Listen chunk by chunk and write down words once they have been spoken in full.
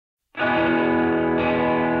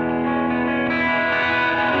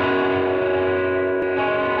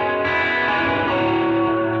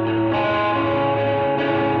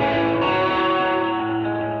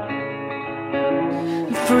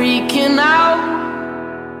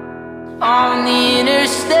on the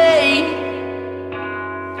interstate,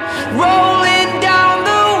 rolling down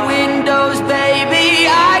the windows, baby.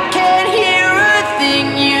 I can't hear a thing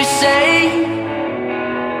you say.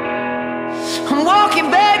 I'm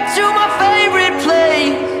walking back to my favorite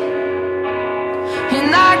place,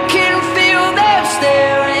 and I can feel them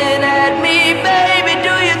staring at me. Baby,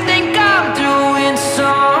 do you think I'm doing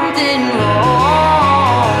something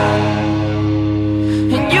wrong?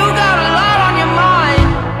 And you got a lot on your mind,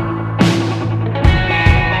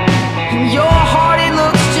 and your heart, it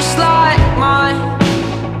looks just like mine.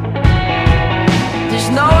 There's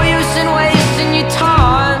no use in wasting your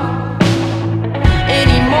time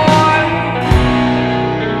anymore.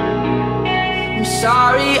 I'm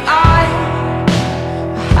sorry, I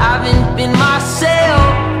haven't been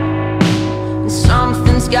myself, and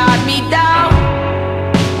something's got me down.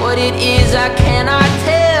 What it is, I cannot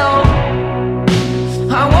tell.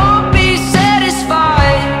 I won't be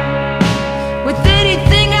satisfied with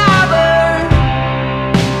anything I've earned.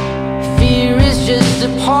 Fear is just a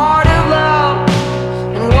part of love,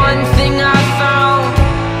 and one thing I found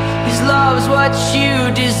is love's what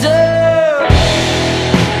you deserve.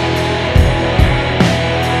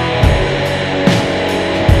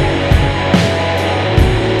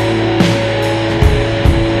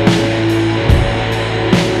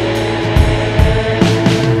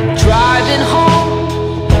 Driving home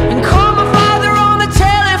and call my father on the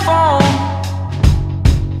telephone.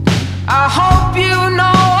 I hope you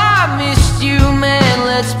know I missed you, man.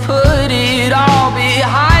 Let's put it all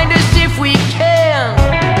behind us if we can.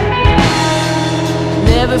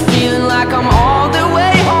 Never feeling like I'm all the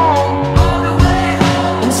way home,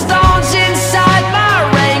 and stones inside my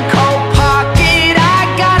raincoat pocket. I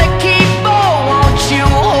gotta keep on, won't you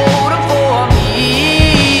hold 'em for me?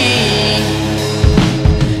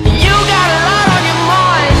 You got a lot on your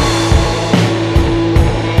mind,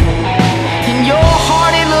 and your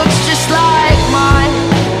heart, it looks just like mine.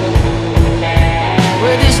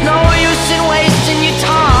 Where there's no use in wasting your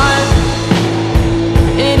time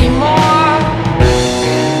anymore.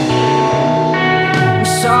 I'm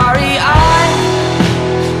sorry, I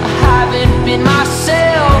haven't been myself.